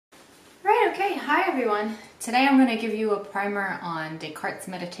Okay, hi everyone. Today I'm going to give you a primer on Descartes'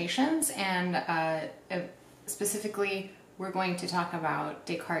 meditations, and specifically we're going to talk about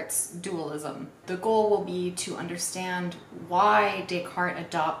Descartes' dualism. The goal will be to understand why Descartes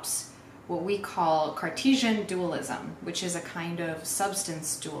adopts what we call Cartesian dualism, which is a kind of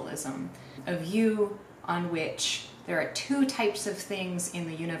substance dualism, a view on which there are two types of things in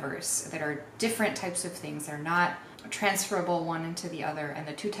the universe that are different types of things. They're not transferable one into the other, and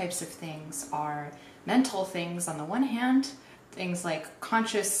the two types of things are mental things on the one hand, things like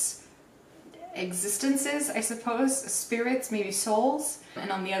conscious existences, I suppose, spirits, maybe souls,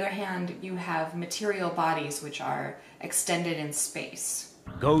 and on the other hand you have material bodies which are extended in space.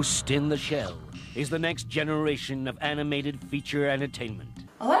 Ghost in the Shell is the next generation of animated feature entertainment.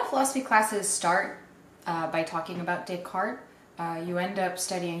 A lot of philosophy classes start by talking about Descartes. You end up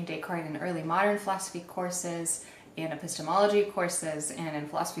studying Descartes in early modern philosophy courses, in epistemology courses, and in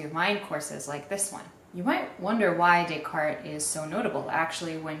philosophy of mind courses like this one. You might wonder why Descartes is so notable.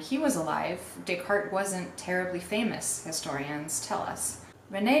 Actually, when he was alive, Descartes wasn't terribly famous, historians tell us.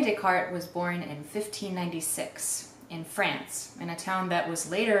 René Descartes was born in 1596 in France, in a town that was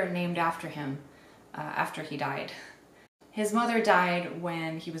later named after him after he died. His mother died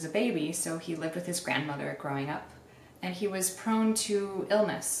when he was a baby, so he lived with his grandmother growing up, and he was prone to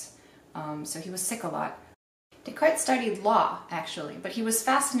illness, so he was sick a lot. Descartes studied law, actually, but he was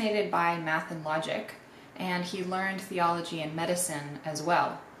fascinated by math and logic, and he learned theology and medicine as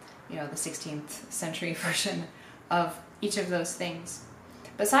well. You know, the 16th century version of each of those things.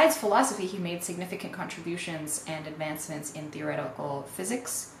 Besides philosophy, he made significant contributions and advancements in theoretical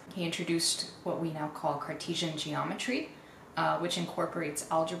physics. He introduced what we now call Cartesian geometry, which incorporates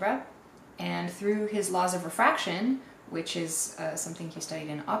algebra, and through his laws of refraction, which is something he studied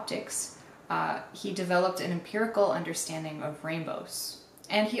in optics, he developed an empirical understanding of rainbows.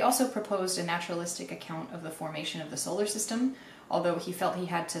 And he also proposed a naturalistic account of the formation of the solar system, although he felt he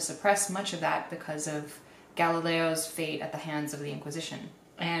had to suppress much of that because of Galileo's fate at the hands of the Inquisition.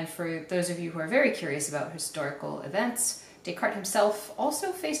 And for those of you who are very curious about historical events, Descartes himself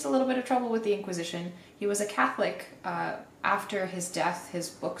also faced a little bit of trouble with the Inquisition. He was a Catholic. After his death, his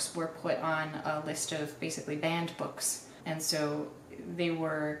books were put on a list of basically banned books, and so they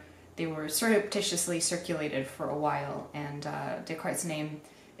were surreptitiously circulated for a while, and Descartes' name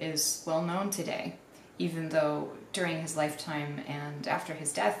is well known today, even though during his lifetime and after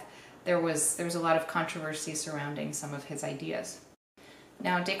his death there was a lot of controversy surrounding some of his ideas.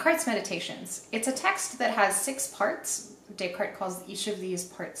 Now, Descartes' Meditations. It's a text that has 6 parts. Descartes calls each of these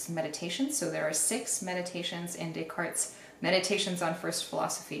parts meditations, so there are 6 meditations in Descartes' Meditations on First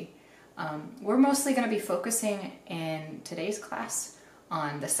Philosophy. We're mostly going to be focusing in today's class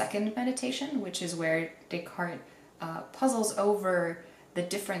on the second meditation, which is where Descartes puzzles over the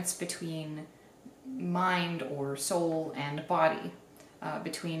difference between mind or soul and body,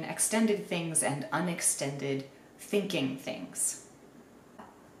 between extended things and unextended thinking things.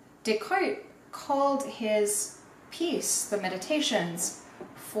 Descartes called his piece, the Meditations,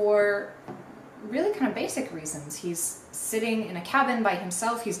 for really kind of basic reasons. He's sitting in a cabin by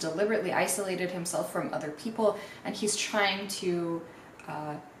himself, he's deliberately isolated himself from other people, and he's trying to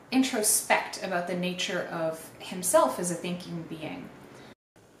introspect about the nature of himself as a thinking being.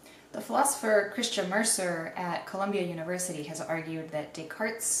 The philosopher Christian Mercer at Columbia University has argued that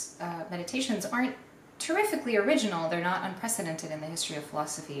Descartes' meditations aren't terrifically original, they're not unprecedented in the history of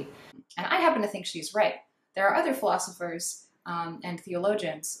philosophy. And I happen to think she's right. There are other philosophers and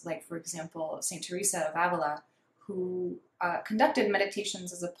theologians, like for example St. Teresa of Avila, who conducted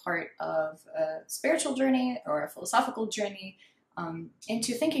meditations as a part of a spiritual journey or a philosophical journey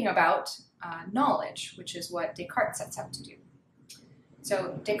into thinking about knowledge, which is what Descartes sets out to do.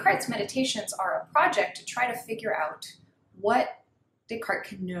 So Descartes' Meditations are a project to try to figure out what Descartes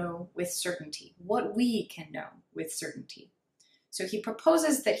can know with certainty, what we can know with certainty. So he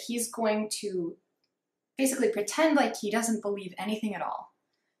proposes that he's going to basically pretend like he doesn't believe anything at all,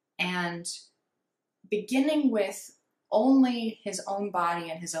 and beginning with only his own body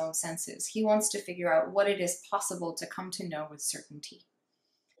and his own senses, he wants to figure out what it is possible to come to know with certainty.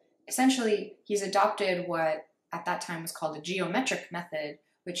 Essentially, he's adopted what at that time was called a geometric method,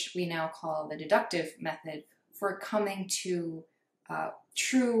 which we now call the deductive method, for coming to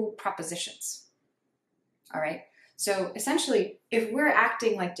true propositions. All right, so essentially, if we're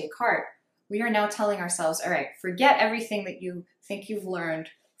acting like Descartes, we are now telling ourselves, all right, forget everything that you think you've learned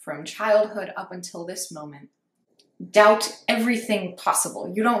from childhood up until this moment. Doubt everything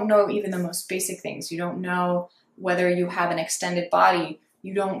possible. You don't know even the most basic things. You don't know whether you have an extended body.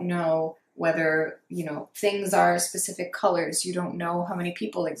 You don't know whether, things are specific colors. You don't know how many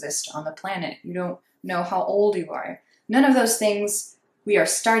people exist on the planet. You don't know how old you are. None of those things we are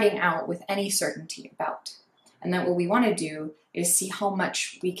starting out with any certainty about. And then what we want to do is see how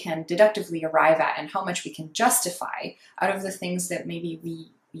much we can deductively arrive at and how much we can justify out of the things that maybe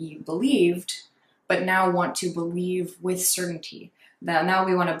we believed, but now want to believe with certainty. That now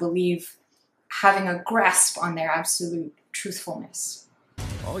we want to believe having a grasp on their absolute truthfulness.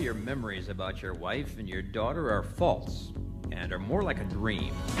 All your memories about your wife and your daughter are false and are more like a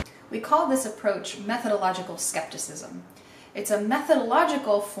dream. We call this approach methodological skepticism. It's a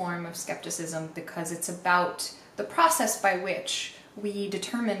methodological form of skepticism because it's about the process by which we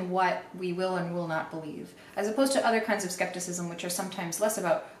determine what we will and will not believe, as opposed to other kinds of skepticism, which are sometimes less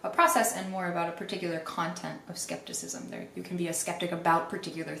about a process and more about a particular content of skepticism. You can be a skeptic about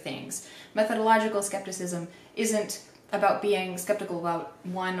particular things. Methodological skepticism isn't about being skeptical about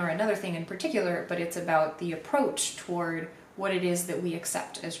one or another thing in particular, but it's about the approach toward what it is that we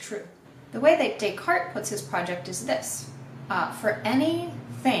accept as true. The way that Descartes puts his project is this. For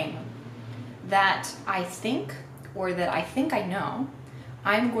anything that I think or that I think I know,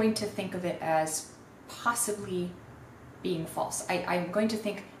 I'm going to think of it as possibly being false. I'm going to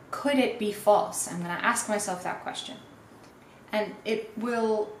think, could it be false? I'm going to ask myself that question. And it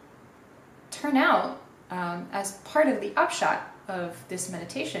will turn out, as part of the upshot of this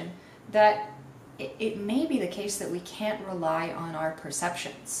meditation, that it may be the case that we can't rely on our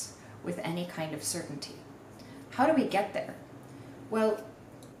perceptions with any kind of certainty. How do we get there? Well,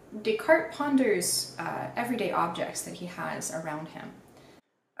 Descartes ponders everyday objects that he has around him.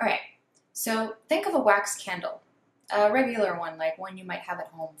 All right, so think of a wax candle, a regular one, like one you might have at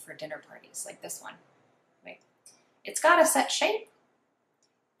home for dinner parties, like this one. Right? It's got a set shape,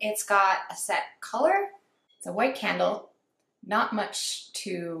 it's got a set color, it's a white candle, not much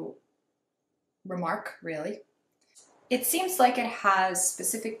to remark, really. It seems like it has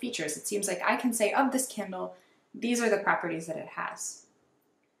specific features. It seems like I can say of this candle, these are the properties that it has.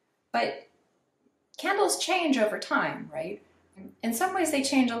 But candles change over time, right? In some ways they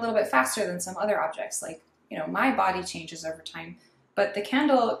change a little bit faster than some other objects, like, my body changes over time, but the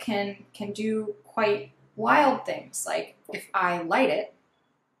candle can do quite wild things. Like if I light it,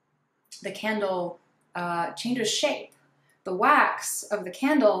 the candle changes shape. The wax of the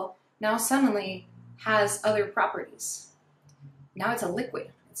candle now suddenly has other properties. Now it's a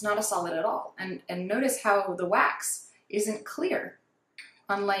liquid. It's not a solid at all. And notice how the wax isn't clear,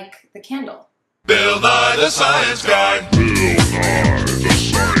 unlike the candle. Bill Nye the Science Guy. Bill Nye the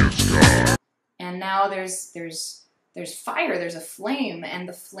Science Guy. And now there's fire, there's a flame, and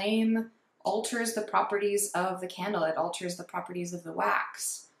the flame alters the properties of the candle. It alters the properties of the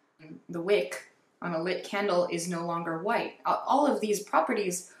wax. The wick on a lit candle is no longer white. All of these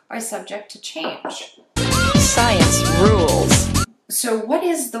properties are subject to change. Science rules. So what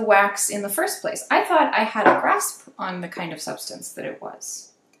is the wax in the first place? I thought I had a grasp on the kind of substance that it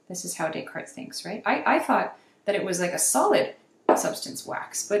was. This is how Descartes thinks, right? I thought that it was like a solid substance,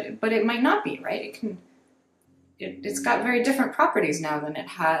 wax, but it might not be, right? It's got very different properties now than it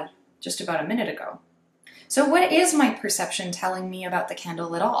had just about a minute ago. So what is my perception telling me about the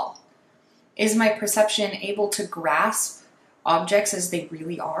candle at all? Is my perception able to grasp objects as they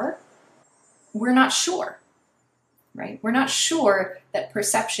really are? We're not sure, right? We're not sure that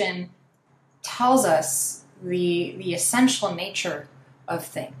perception tells us the essential nature of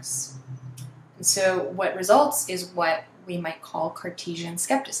things. And so what results is what we might call Cartesian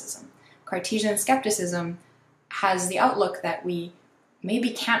skepticism. Cartesian skepticism has the outlook that we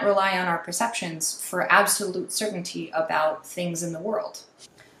maybe can't rely on our perceptions for absolute certainty about things in the world.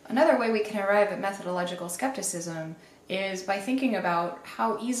 Another way we can arrive at methodological skepticism is by thinking about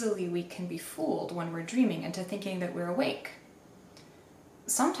how easily we can be fooled when we're dreaming into thinking that we're awake.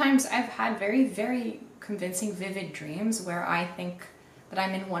 Sometimes I've had very, very convincing, vivid dreams where I think that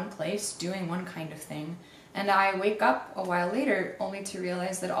I'm in one place doing one kind of thing, and I wake up a while later only to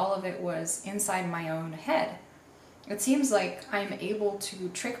realize that all of it was inside my own head. It seems like I'm able to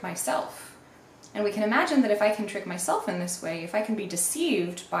trick myself. And we can imagine that if I can trick myself in this way, if I can be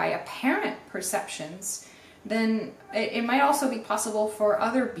deceived by apparent perceptions, then it might also be possible for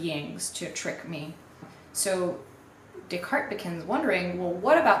other beings to trick me. So Descartes begins wondering, well,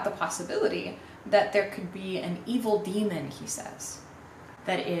 what about the possibility that there could be an evil demon, he says,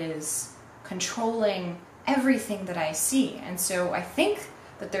 that is controlling everything that I see? And so I think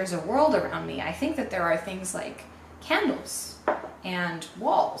that there's a world around me. I think that there are things like candles and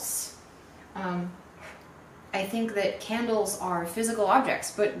walls. I think that candles are physical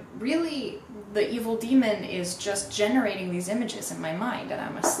objects, but really the evil demon is just generating these images in my mind, and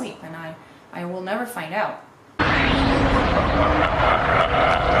I'm asleep, and I will never find out.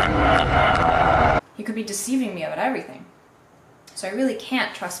 He could be deceiving me about everything. So I really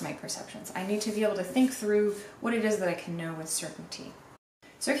can't trust my perceptions. I need to be able to think through what it is that I can know with certainty.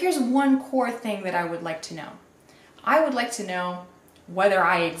 So here's one core thing that I would like to know. I would like to know whether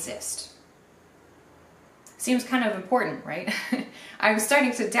I exist. Seems kind of important, right? I'm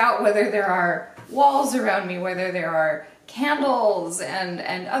starting to doubt whether there are walls around me, whether there are candles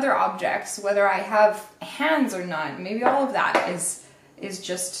and other objects, whether I have hands or not. Maybe all of that is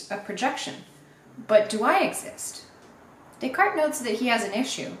just a projection. But do I exist? Descartes notes that he has an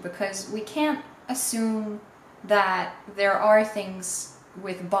issue because we can't assume that there are things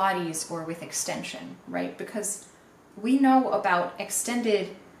with bodies or with extension, right? Because we know about extended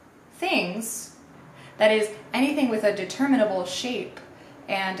things, that is, anything with a determinable shape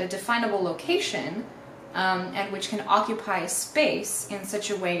and a definable location, and which can occupy space in such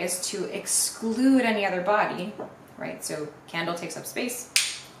a way as to exclude any other body, right? So candle takes up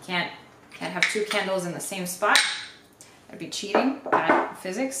space. Can't have two candles in the same spot. That'd be cheating, bad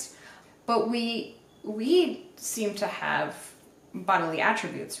physics. But we seem to have bodily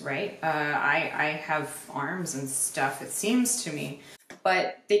attributes, right? I have arms and stuff, it seems to me.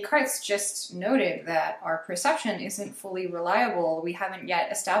 But Descartes just noted that our perception isn't fully reliable. We haven't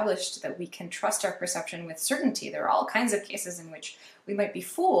yet established that we can trust our perception with certainty. There are all kinds of cases in which we might be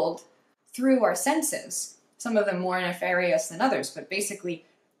fooled through our senses, some of them more nefarious than others, but basically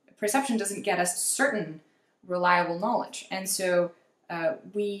perception doesn't get us certain, reliable knowledge. And so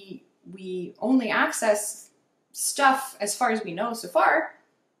we only access stuff, as far as we know so far,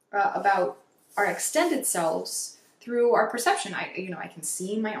 about our extended selves through our perception. I can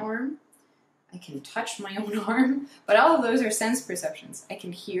see my arm, I can touch my own arm, but all of those are sense perceptions. I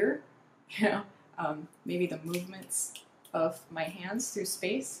can hear, maybe the movements of my hands through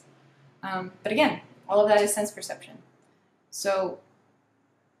space. But again, all of that is sense perception. So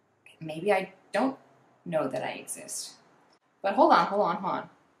maybe I don't know that I exist. But hold on.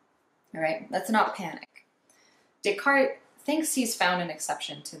 All right, let's not panic. Descartes thinks he's found an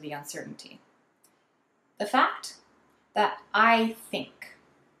exception to the uncertainty. The fact that I think,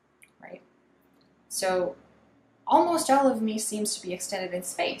 right? So almost all of me seems to be extended in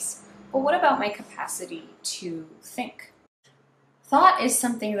space, but what about my capacity to think? Thought is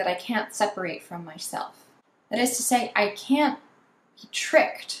something that I can't separate from myself. That is to say, I can't be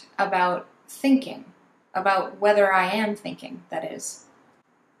tricked about thinking, about whether I am thinking, that is.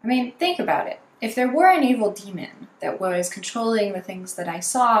 I mean, think about it. If there were an evil demon that was controlling the things that I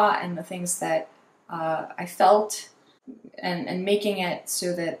saw and the things that I felt and making it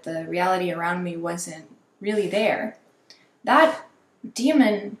so that the reality around me wasn't really there, that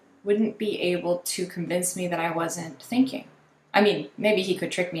demon wouldn't be able to convince me that I wasn't thinking. I mean, maybe he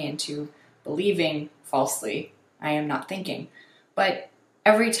could trick me into believing falsely I am not thinking, but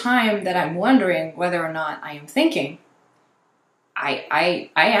every time that I'm wondering whether or not I am thinking,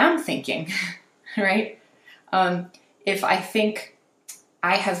 I am thinking, right? If I think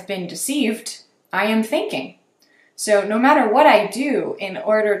I have been deceived, I am thinking. So no matter what I do in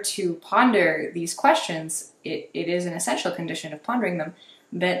order to ponder these questions, it is an essential condition of pondering them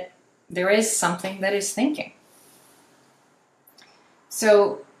that there is something that is thinking.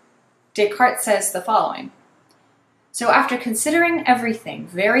 So Descartes says the following: "So after considering everything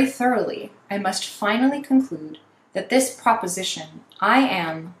very thoroughly, I must finally conclude that this proposition,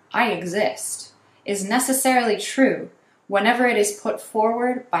 I exist, is necessarily true whenever it is put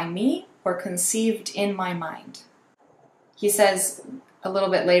forward by me or conceived in my mind." He says a little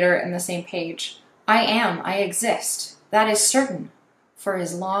bit later in the same page, I exist, that is certain, for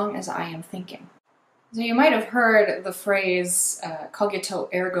as long as I am thinking. So you might have heard the phrase, cogito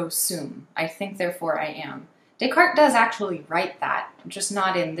ergo sum, I think therefore I am. Descartes does actually write that, just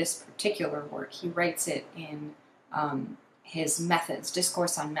not in this particular work. He writes it in his Methods,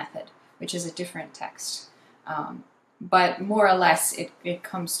 Discourse on Method, which is a different text. But more or less, it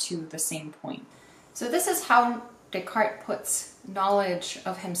comes to the same point. So this is how Descartes puts knowledge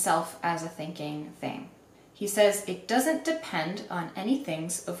of himself as a thinking thing. He says, it doesn't depend on any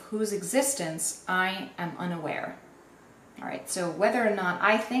things of whose existence I am unaware. All right, so whether or not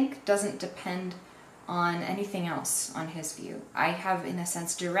I think doesn't depend on anything else on his view. I have, in a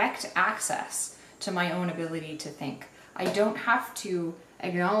sense, direct access to my own ability to think. I don't have to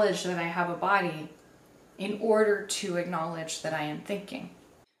acknowledge that I have a body in order to acknowledge that I am thinking.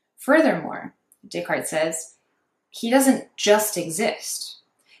 Furthermore, Descartes says, he doesn't just exist.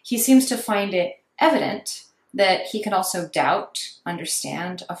 He seems to find it evident that he can also doubt,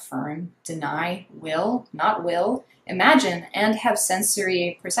 understand, affirm, deny, will, not will, imagine, and have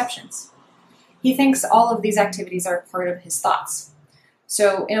sensory perceptions. He thinks all of these activities are part of his thoughts.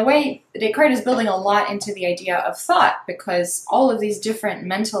 So in a way, Descartes is building a lot into the idea of thought, because all of these different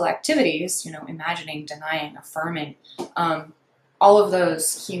mental activities, imagining, denying, affirming, all of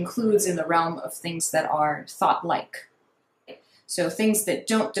those he includes in the realm of things that are thought-like. So things that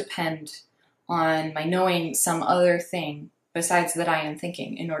don't depend on my knowing some other thing besides that I am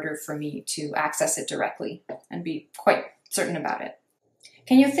thinking in order for me to access it directly and be quite certain about it.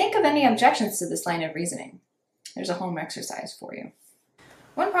 Can you think of any objections to this line of reasoning? There's a home exercise for you.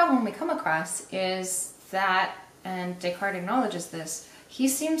 One problem we come across is that, and Descartes acknowledges this, he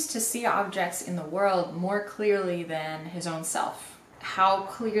seems to see objects in the world more clearly than his own self. How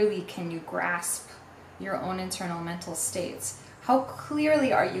clearly can you grasp your own internal mental states? How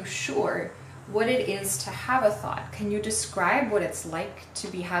clearly are you sure what it is to have a thought? Can you describe what it's like to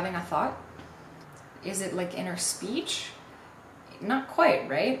be having a thought? Is it like inner speech? Not quite,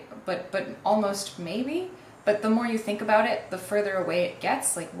 right? But almost maybe. But the more you think about it, the further away it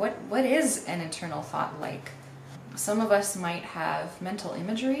gets. Like, what is an internal thought like? Some of us might have mental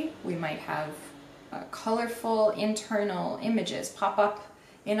imagery. We might have colorful internal images pop up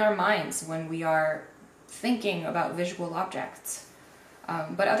in our minds when we are thinking about visual objects.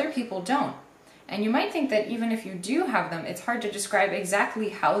 But other people don't. And you might think that even if you do have them, it's hard to describe exactly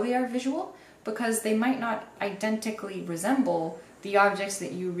how they are visual, because they might not identically resemble the objects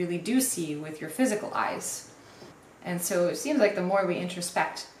that you really do see with your physical eyes. And so it seems like the more we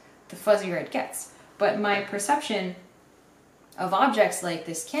introspect, the fuzzier it gets. But my perception of objects like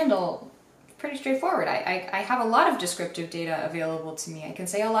this candle is pretty straightforward. I have a lot of descriptive data available to me. I can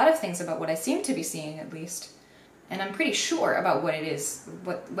say a lot of things about what I seem to be seeing, at least. And I'm pretty sure about what it is,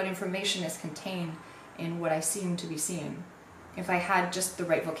 what information is contained in what I seem to be seeing. If I had just the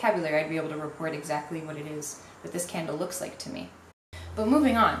right vocabulary, I'd be able to report exactly what it is that this candle looks like to me. But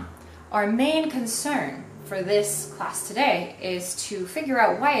moving on, our main concern for this class today is to figure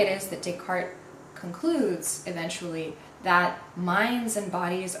out why it is that Descartes concludes eventually that minds and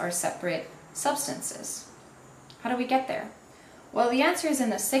bodies are separate substances. How do we get there? Well, the answer is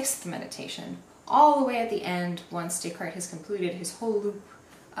in the sixth meditation, all the way at the end, once Descartes has concluded his whole loop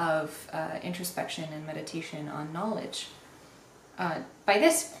of introspection and meditation on knowledge. By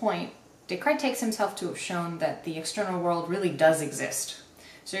this point, Descartes takes himself to have shown that the external world really does exist.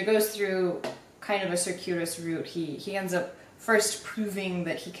 So he goes through kind of a circuitous route. He ends up first proving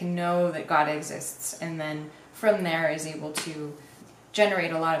that he can know that God exists, and then from there is able to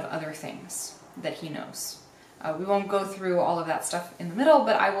generate a lot of other things that he knows. We won't go through all of that stuff in the middle,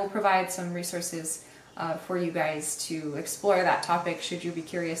 but I will provide some resources for you guys to explore that topic should you be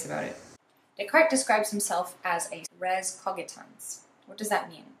curious about it. Descartes describes himself as a res cogitans. What does that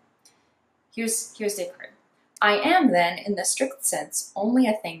mean? Here's Descartes. I am then, in the strict sense, only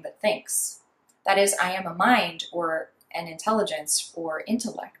a thing that thinks. That is, I am a mind, or an intelligence, or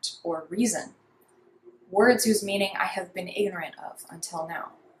intellect, or reason. Words whose meaning I have been ignorant of until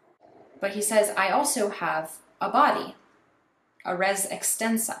now. But he says, I also have a body, a res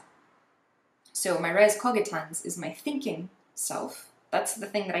extensa. So my res cogitans is my thinking self. That's the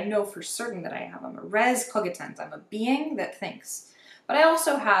thing that I know for certain that I have. I'm a res cogitans. I'm a being that thinks. But I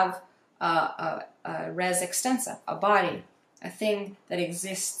also have a res extensa, a body, a thing that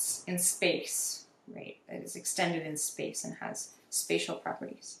exists in space, right? It is extended in space and has spatial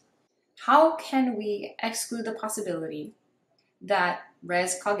properties. How can we exclude the possibility that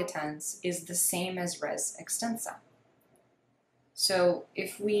res cogitans is the same as res extensa? So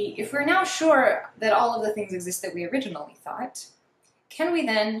if we're now sure that all of the things exist that we originally thought, can we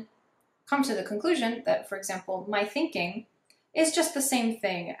then come to the conclusion that, for example, my thinking is just the same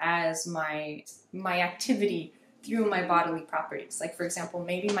thing as my activity through my bodily properties? Like, for example,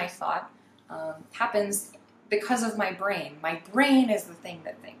 maybe my thought happens because of my brain. My brain is the thing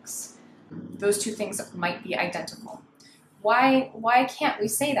that thinks. Those two things might be identical. Why can't we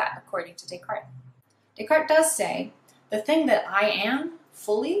say that according to Descartes? Descartes does say the thing that I am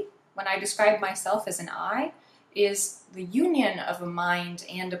fully, when I describe myself as an I, is the union of a mind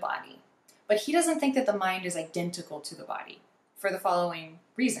and a body. But he doesn't think that the mind is identical to the body for the following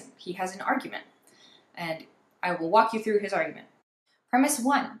reason. He has an argument, and I will walk you through his argument. Premise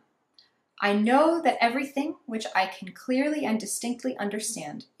 1. I know that everything which I can clearly and distinctly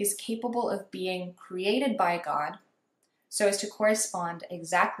understand is capable of being created by God so as to correspond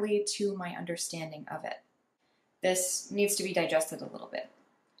exactly to my understanding of it. This needs to be digested a little bit.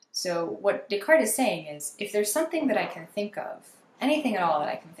 So what Descartes is saying is, if there's something that I can think of, anything at all that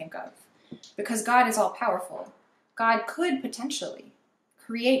I can think of, because God is all powerful. God could potentially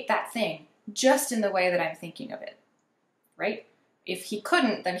create that thing just in the way that I'm thinking of it, right? If he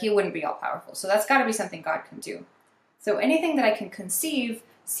couldn't, then he wouldn't be all powerful. So that's got to be something God can do. So anything that I can conceive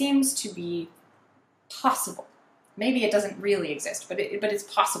seems to be possible. Maybe it doesn't really exist, but it's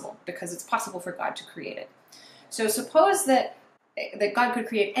possible because it's possible for God to create it. So suppose that God could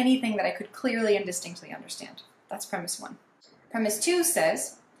create anything that I could clearly and distinctly understand. That's premise 1. Premise 2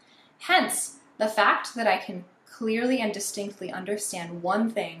 says, hence, the fact that I can clearly and distinctly understand one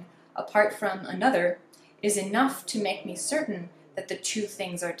thing apart from another is enough to make me certain that the two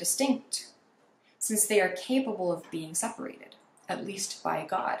things are distinct, since they are capable of being separated, at least by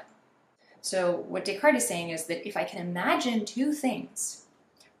God. So what Descartes is saying is that if I can imagine two things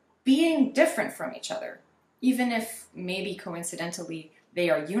being different from each other, even if maybe coincidentally they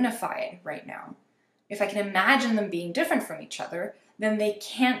are unified right now, if I can imagine them being different from each other, then they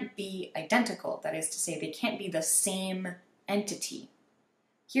can't be identical. That is to say, they can't be the same entity.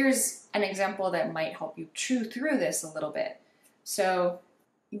 Here's an example that might help you chew through this a little bit. So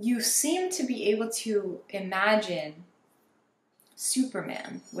you seem to be able to imagine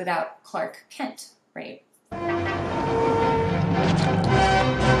Superman without Clark Kent, right?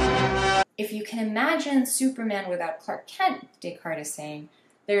 If you can imagine Superman without Clark Kent, Descartes is saying,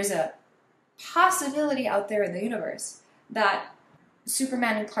 there's a possibility out there in the universe that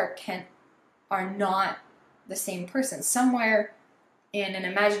Superman and Clark Kent are not the same person. Somewhere in an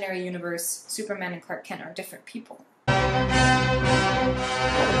imaginary universe, Superman and Clark Kent are different people.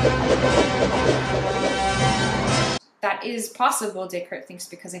 That is possible, Descartes thinks,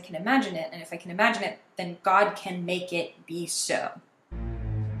 because I can imagine it, and if I can imagine it, then God can make it be so.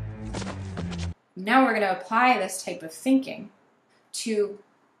 Now we're going to apply this type of thinking to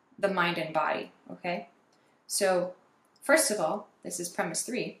the mind and body, okay? So, first of all, this is premise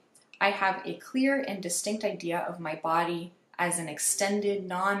 3, I have a clear and distinct idea of my body as an extended,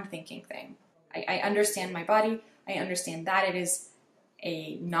 non-thinking thing. I understand my body, I understand that it is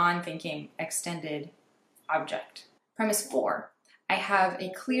a non-thinking, extended object. Premise 4, I have a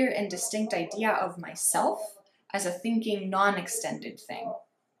clear and distinct idea of myself as a thinking, non-extended thing.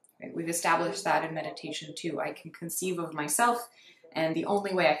 Right? We've established that in meditation too. I can conceive of myself, and the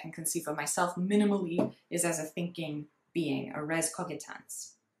only way I can conceive of myself minimally is as a thinking being, a res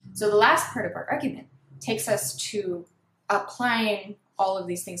cogitans. So the last part of our argument takes us to applying all of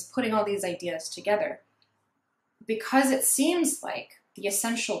these things, putting all these ideas together. Because it seems like the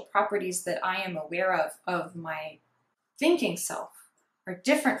essential properties that I am aware of my thinking self are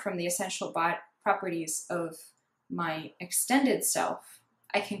different from the essential properties of my extended self,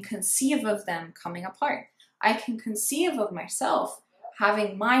 I can conceive of them coming apart. I can conceive of myself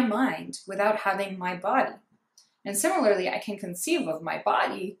having my mind without having my body. And similarly, I can conceive of my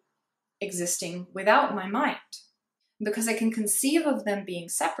body existing without my mind. Because I can conceive of them being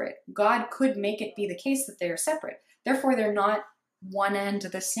separate, God could make it be the case that they are separate. Therefore, they're not one and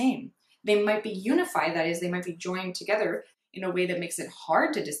the same. They might be unified, that is, they might be joined together in a way that makes it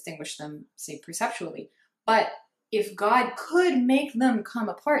hard to distinguish them, say, perceptually. But if God could make them come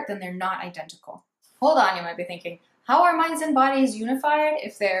apart, then they're not identical. Hold on, you might be thinking, how are minds and bodies unified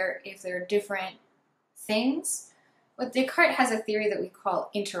if they're different things? Well, Descartes has a theory that we call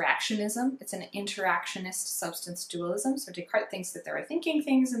interactionism. It's an interactionist substance dualism. So Descartes thinks that there are thinking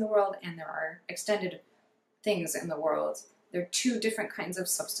things in the world and there are extended things in the world. They're two different kinds of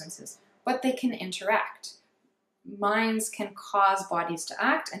substances, but they can interact. Minds can cause bodies to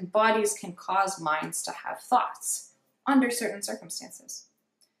act, and bodies can cause minds to have thoughts under certain circumstances.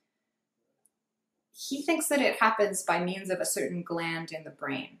 He thinks that it happens by means of a certain gland in the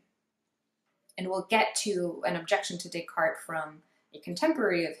brain. And we'll get to an objection to Descartes from a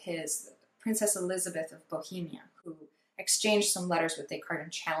contemporary of his, Princess Elizabeth of Bohemia, who exchanged some letters with Descartes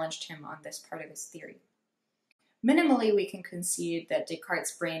and challenged him on this part of his theory. Minimally, we can concede that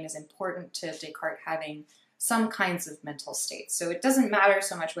Descartes' brain is important to Descartes having some kinds of mental states. So it doesn't matter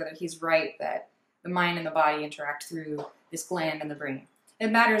so much whether he's right that the mind and the body interact through this gland in the brain.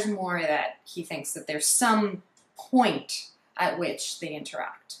 It matters more that he thinks that there's some point at which they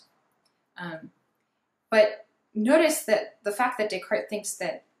interact. But notice that the fact that Descartes thinks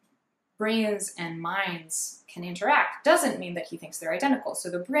that brains and minds can interact doesn't mean that he thinks they're identical. So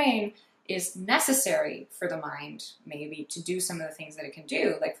the brain is necessary for the mind, maybe, to do some of the things that it can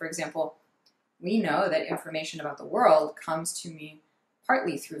do. Like, for example, we know that information about the world comes to me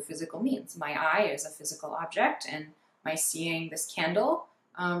partly through physical means. My eye is a physical object, and my seeing this candle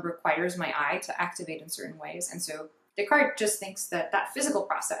requires my eye to activate in certain ways. And so Descartes just thinks that that physical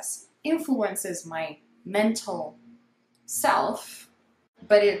process influences my mental self,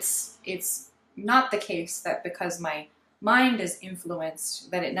 but it's it's not the case that because my mind is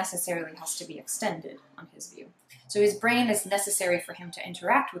influenced that it necessarily has to be extended on his view. So his brain is necessary for him to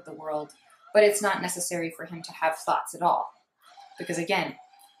interact with the world, but it's not necessary for him to have thoughts at all. Because again,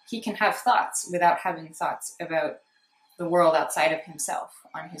 he can have thoughts without having thoughts about the world outside of himself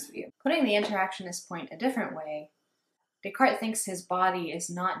on his view. Putting the interactionist point a different way, Descartes thinks his body is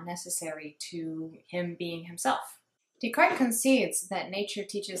not necessary to him being himself. Descartes concedes that nature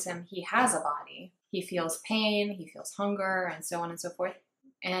teaches him he has a body. He feels pain, he feels hunger, and so on and so forth,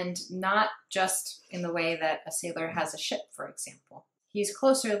 and not just in the way that a sailor has a ship, for example. He's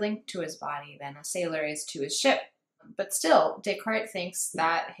closer linked to his body than a sailor is to his ship. But still, Descartes thinks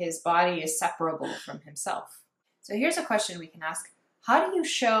that his body is separable from himself. So here's a question we can ask. How do you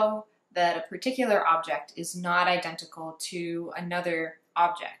show that a particular object is not identical to another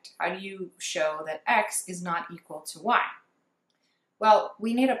object? How do you show that x is not equal to y? Well,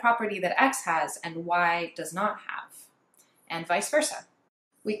 we need a property that x has and y does not have, and vice versa.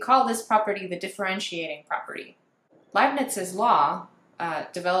 We call this property the differentiating property. Leibniz's law,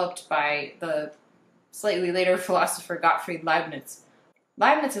 developed by the slightly later philosopher Gottfried Leibniz.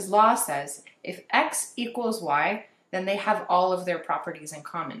 Leibniz's law says if x equals y, then they have all of their properties in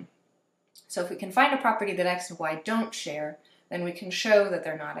common. So if we can find a property that x and y don't share, then we can show that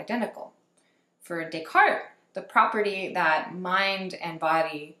they're not identical. For Descartes, the property that mind and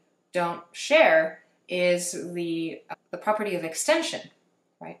body don't share is the property of extension,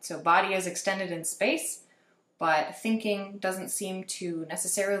 right? So body is extended in space, but thinking doesn't seem to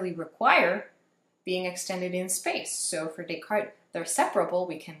necessarily require being extended in space. So for Descartes, they're separable.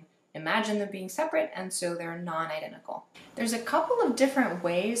 We can imagine them being separate, and so they're non-identical. There's a couple of different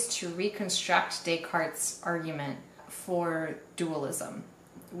ways to reconstruct Descartes' argument for dualism.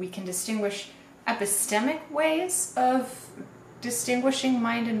 We can distinguish epistemic ways of distinguishing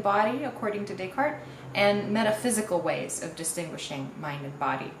mind and body, according to Descartes, and metaphysical ways of distinguishing mind and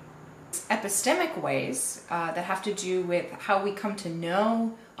body. Epistemic ways that have to do with how we come to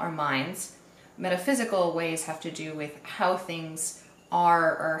know our minds. Metaphysical ways have to do with how things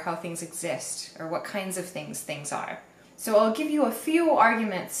are or how things exist or what kinds of things are. So I'll give you a few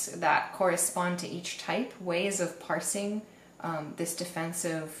arguments that correspond to each type, ways of parsing this defense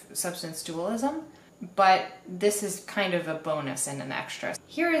of substance dualism, but this is kind of a bonus and an extra.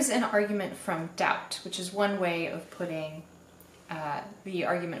 Here is an argument from doubt, which is one way of putting the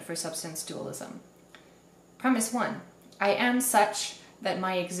argument for substance dualism. Premise 1, I am such that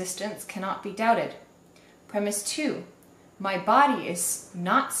my existence cannot be doubted. Premise 2, my body is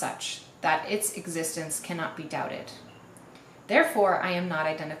not such that its existence cannot be doubted. Therefore, I am not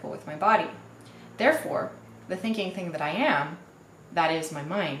identical with my body. Therefore, the thinking thing that I am, that is my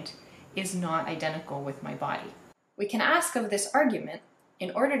mind, is not identical with my body. We can ask of this argument,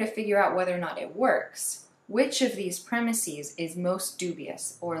 in order to figure out whether or not it works, which of these premises is most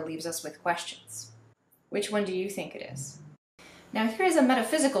dubious or leaves us with questions? Which one do you think it is? Now here's a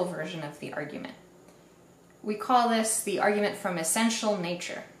metaphysical version of the argument. We call this the argument from essential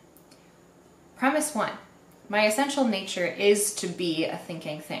nature. Premise 1, my essential nature is to be a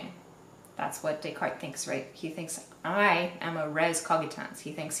thinking thing. That's what Descartes thinks, right? He thinks I am a res cogitans.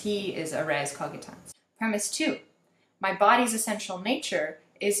 He thinks he is a res cogitans. Premise 2, my body's essential nature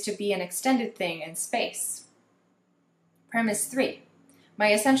is to be an extended thing in space. Premise 3,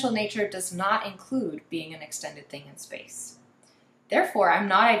 my essential nature does not include being an extended thing in space. Therefore, I'm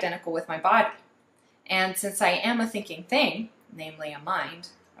not identical with my body. And since I am a thinking thing, namely a mind,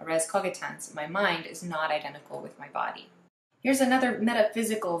 a res cogitans, my mind is not identical with my body. Here's another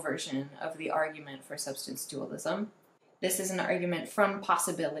metaphysical version of the argument for substance dualism. This is an argument from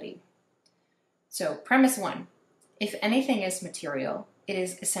possibility. So, premise 1, if anything is material, it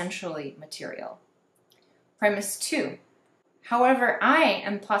is essentially material. Premise 2, however, I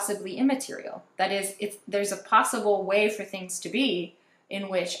am possibly immaterial. That is, there's a possible way for things to be in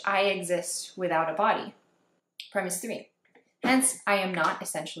which I exist without a body. Premise 3, hence I am not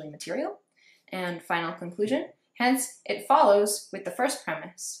essentially material. And final conclusion, hence it follows with the first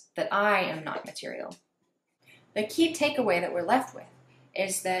premise that I am not material. The key takeaway that we're left with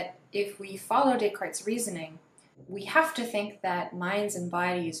is that if we follow Descartes' reasoning, we have to think that minds and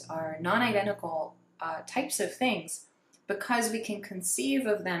bodies are non-identical types of things because we can conceive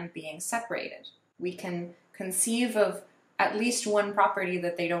of them being separated. We can conceive of at least one property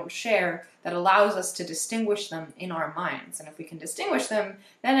that they don't share that allows us to distinguish them in our minds. And if we can distinguish them,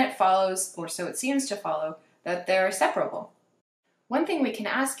 then it follows, or so it seems to follow, that they're separable. One thing we can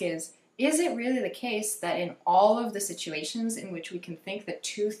ask is it really the case that in all of the situations in which we can think that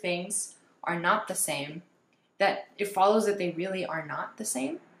two things are not the same, that it follows that they really are not the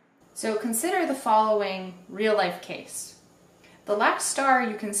same? So consider the following real-life case. The last star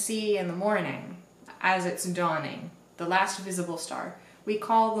you can see in the morning, as it's dawning, the last visible star, we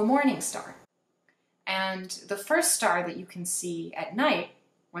call the morning star. And the first star that you can see at night,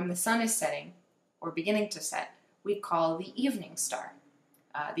 when the sun is setting, or beginning to set, we call the evening star.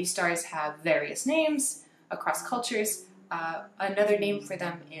 These stars have various names across cultures. Another name for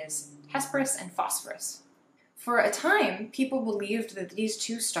them is Hesperus and Phosphorus. For a time, people believed that these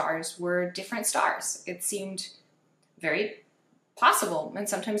two stars were different stars. It seemed very possible and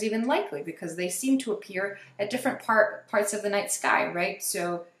sometimes even likely because they seem to appear at different parts of the night sky, right?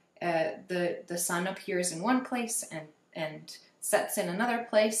 So the sun appears in one place and sets in another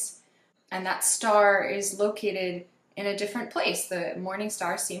place, and that star is located in a different place. The morning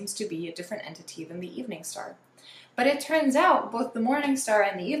star seems to be a different entity than the evening star. But it turns out both the morning star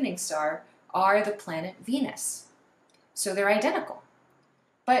and the evening star are the planet Venus. So they're identical.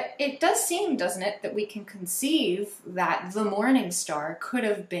 But it does seem, doesn't it, that we can conceive that the morning star could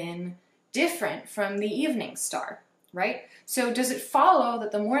have been different from the evening star, right? So does it follow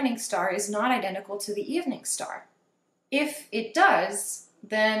that the morning star is not identical to the evening star? If it does,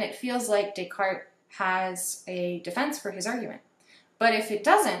 then it feels like Descartes has a defense for his argument. But if it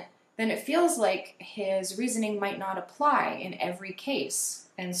doesn't, then it feels like his reasoning might not apply in every case.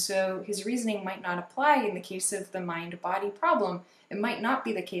 And so his reasoning might not apply in the case of the mind-body problem. It might not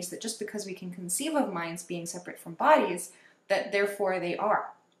be the case that just because we can conceive of minds being separate from bodies, that therefore they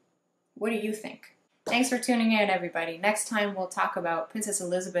are. What do you think? Thanks for tuning in, everybody. Next time we'll talk about Princess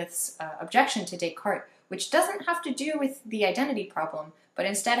Elizabeth's objection to Descartes, which doesn't have to do with the identity problem, but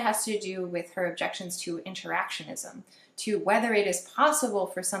instead has to do with her objections to interactionism, to whether it is possible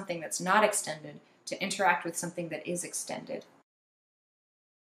for something that's not extended to interact with something that is extended.